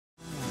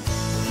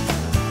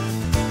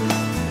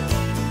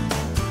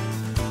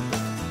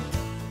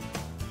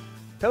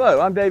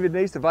Hello, I'm David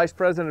Neese, the Vice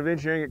President of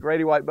Engineering at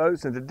Grady-White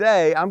Boats, and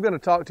today I'm going to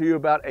talk to you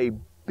about a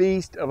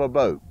beast of a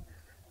boat,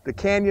 the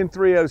Canyon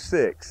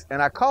 306.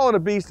 And I call it a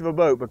beast of a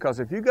boat because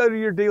if you go to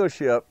your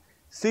dealership,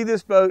 see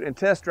this boat and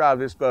test drive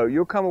this boat,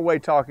 you'll come away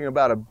talking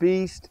about a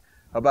beast,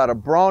 about a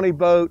brawny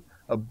boat,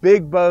 a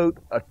big boat,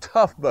 a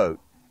tough boat.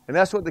 And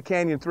that's what the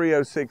Canyon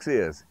 306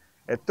 is.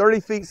 At 30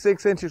 feet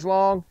 6 inches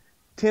long,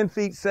 10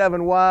 feet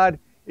 7 wide,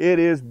 it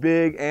is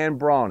big and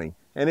brawny.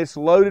 And it's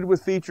loaded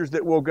with features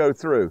that we'll go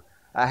through.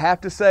 I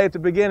have to say at the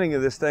beginning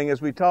of this thing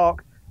as we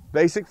talk,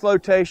 basic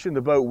flotation,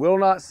 the boat will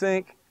not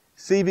sink,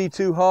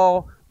 CV2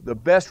 hull, the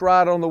best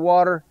ride on the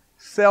water,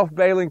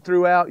 self-bailing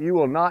throughout. You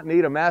will not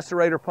need a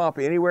macerator pump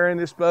anywhere in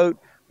this boat,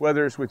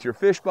 whether it's with your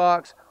fish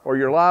box or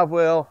your live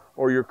well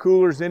or your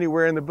coolers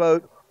anywhere in the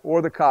boat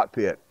or the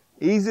cockpit.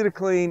 Easy to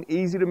clean,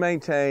 easy to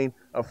maintain,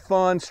 a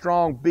fun,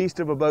 strong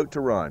beast of a boat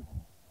to run.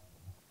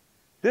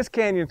 This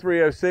Canyon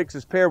 306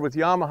 is paired with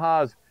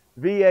Yamaha's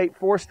V8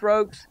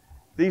 4-strokes.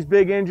 These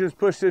big engines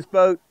push this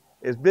boat,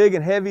 as big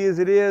and heavy as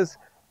it is,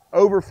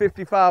 over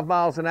 55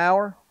 miles an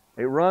hour.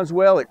 It runs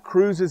well, it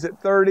cruises at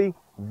 30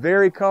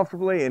 very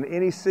comfortably in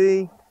any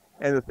sea,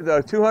 and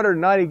the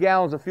 290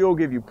 gallons of fuel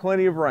give you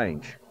plenty of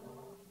range.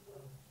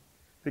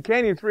 The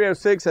Canyon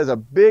 306 has a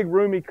big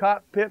roomy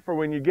cockpit for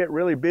when you get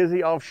really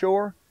busy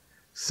offshore,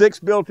 6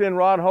 built-in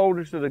rod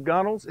holders to the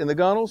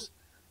gunnels,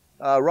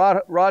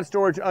 rod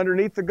storage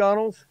underneath the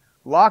gunnels,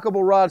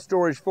 lockable rod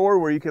storage forward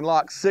where you can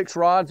lock 6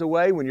 rods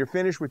away when you're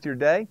finished with your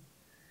day.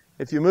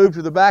 If you move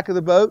to the back of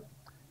the boat,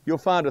 you'll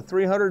find a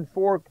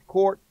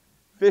 304-quart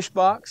fish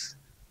box,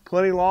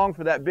 plenty long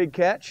for that big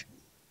catch.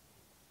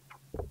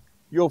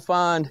 You'll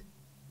find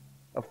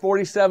a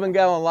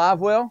 47-gallon live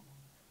well,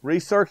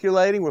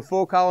 recirculating with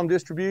full column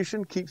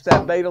distribution, keeps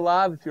that bait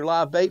alive if you're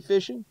live bait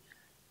fishing.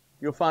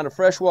 You'll find a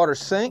freshwater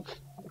sink,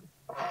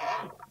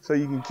 so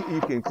you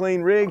can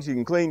clean rigs, you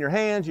can clean your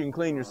hands, you can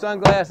clean your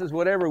sunglasses,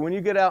 whatever. When you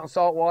get out in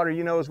salt water,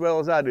 you know as well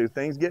as I do,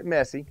 things get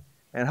messy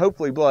and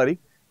hopefully bloody,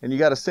 and you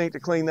got a sink to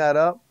clean that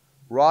up.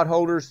 Rod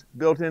holders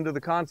built into the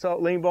console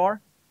lean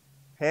bar,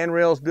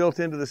 handrails built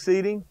into the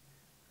seating,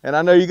 and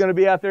I know you're going to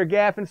be out there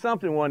gaffing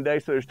something one day,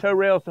 so there's tow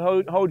rails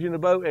to hold you in the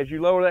boat as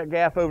you lower that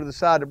gaff over the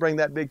side to bring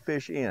that big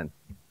fish in.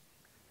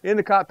 In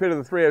the cockpit of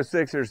the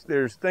 306,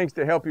 there's things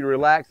to help you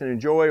relax and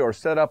enjoy or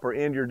set up or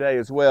end your day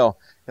as well.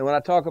 And when I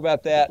talk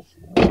about that,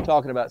 I'm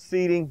talking about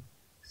seating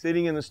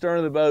in the stern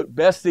of the boat,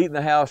 best seat in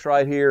the house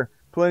right here,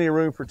 plenty of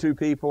room for 2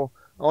 people.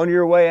 On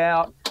your way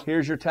out,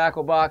 here's your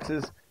tackle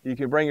boxes. You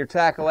can bring your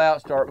tackle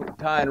out, start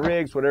tying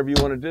rigs, whatever you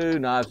want to do,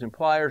 knives and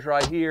pliers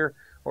right here,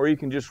 or you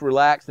can just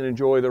relax and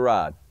enjoy the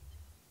ride.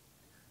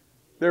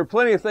 There are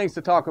plenty of things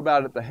to talk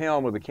about at the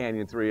helm of the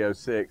Canyon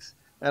 306,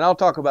 and I'll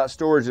talk about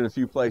storage in a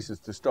few places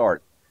to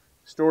start.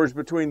 Storage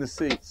between the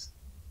seats,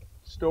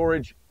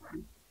 storage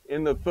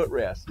in the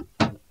footrest,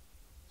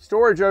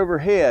 storage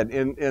overhead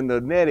in the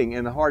netting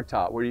in the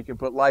hardtop where you can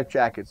put life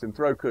jackets and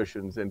throw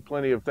cushions and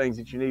plenty of things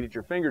that you need at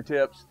your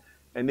fingertips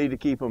and need to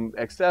keep them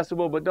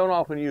accessible but don't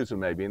often use them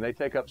maybe, and they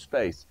take up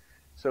space.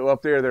 So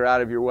up there they're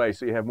out of your way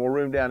so you have more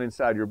room down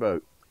inside your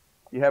boat.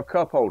 You have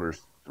cup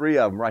holders, 3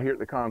 of them right here at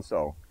the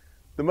console.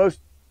 The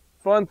most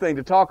fun thing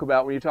to talk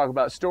about when you talk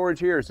about storage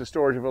here is the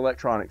storage of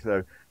electronics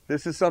though.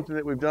 This is something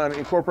that we've done,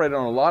 incorporated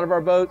on a lot of our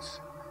boats,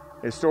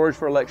 is storage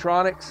for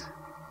electronics.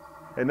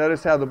 And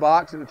notice how the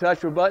box at the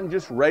touch of a button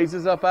just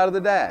raises up out of the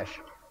dash.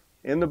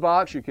 In the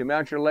box, you can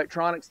mount your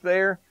electronics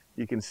there.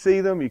 You can see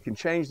them. You can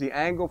change the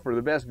angle for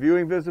the best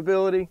viewing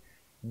visibility.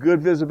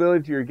 Good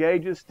visibility to your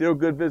gauges, still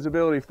good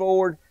visibility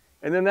forward.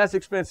 And then that's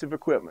expensive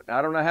equipment. Now,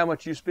 I don't know how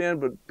much you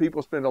spend, but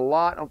people spend a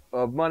lot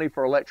of money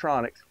for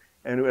electronics.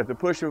 And at the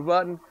push of a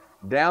button,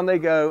 down they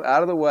go,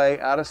 out of the way,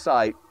 out of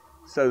sight,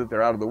 so that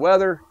they're out of the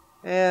weather,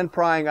 and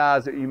prying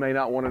eyes that you may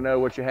not want to know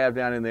what you have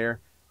down in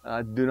there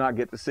do not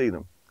get to see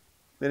them.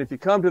 Then if you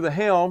come to the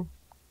helm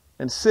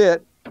and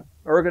sit,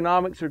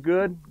 ergonomics are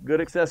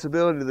good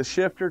accessibility to the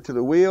shifter, to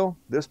the wheel.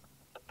 This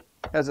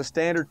has a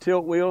standard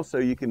tilt wheel so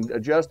you can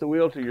adjust the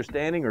wheel to your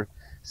standing or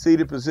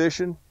seated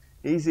position.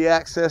 Easy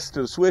access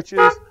to the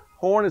switches.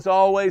 Horn is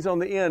always on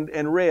the end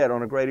and red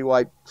on a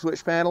Grady-White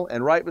switch panel,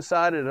 and right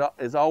beside it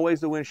is always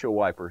the windshield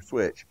wiper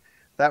switch.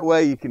 That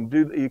way you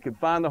can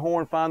find the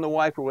horn, find the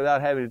wiper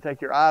without having to take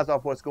your eyes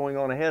off what's going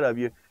on ahead of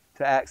you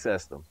to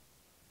access them.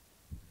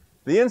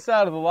 The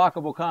inside of the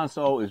lockable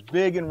console is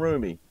big and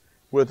roomy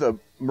with a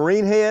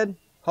marine head,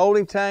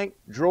 holding tank,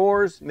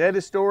 drawers,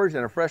 netted storage,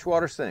 and a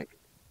freshwater sink.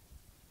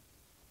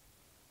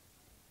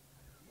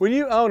 When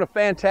you own a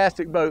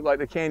fantastic boat like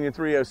the Canyon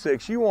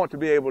 306, you want to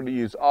be able to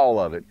use all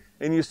of it,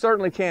 and you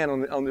certainly can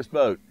on this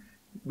boat.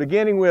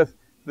 Beginning with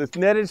the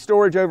netted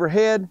storage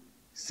overhead,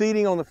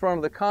 seating on the front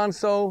of the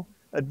console,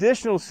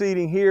 additional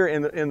seating here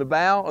in the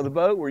bow of the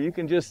boat where you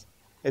can just,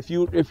 if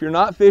you're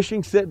not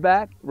fishing, sit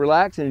back,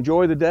 relax, and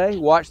enjoy the day.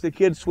 Watch the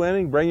kids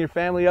swimming, bring your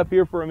family up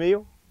here for a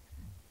meal.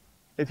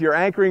 If you're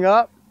anchoring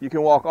up, you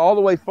can walk all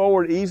the way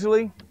forward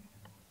easily.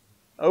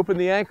 Open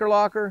the anchor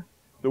locker.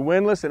 The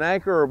windlass and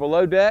anchor are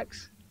below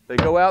decks. They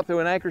go out through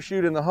an anchor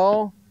chute in the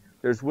hull.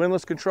 There's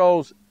windlass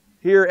controls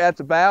here at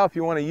the bow if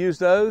you want to use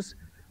those.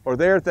 Or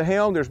there at the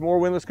helm, there's more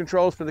windlass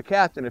controls for the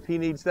captain if he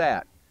needs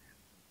that.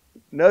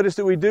 Notice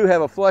that we do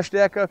have a flush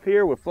deck up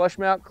here with flush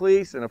mount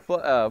cleats and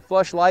a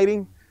flush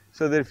lighting,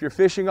 so that if you're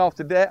fishing off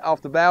the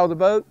bow of the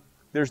boat,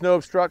 there's no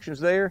obstructions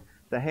there.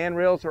 The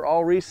handrails are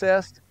all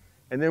recessed.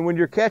 And then when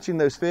you're catching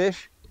those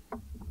fish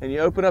and you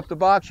open up the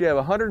box, you have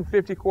a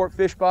 150 quart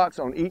fish box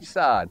on each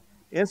side,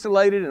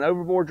 insulated and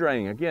overboard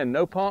draining. Again,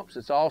 no pumps,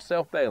 it's all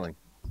self-bailing.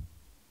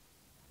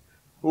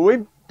 Well,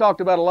 we've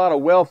talked about a lot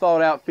of well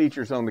thought out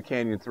features on the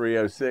Canyon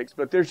 306,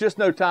 but there's just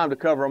no time to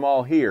cover them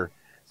all here.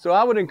 So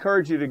I would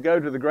encourage you to go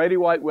to the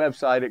Grady-White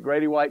website at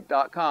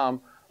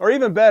grady-white.com, or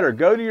even better,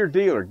 go to your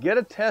dealer, get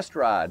a test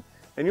ride,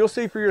 and you'll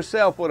see for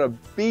yourself what a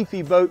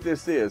beefy boat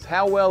this is,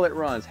 how well it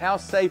runs, how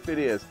safe it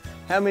is,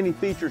 how many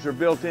features are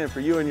built in for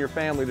you and your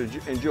family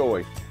to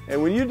enjoy.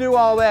 And when you do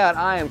all that,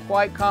 I am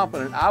quite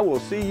confident I will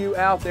see you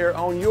out there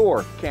on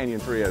your Canyon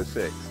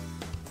 306.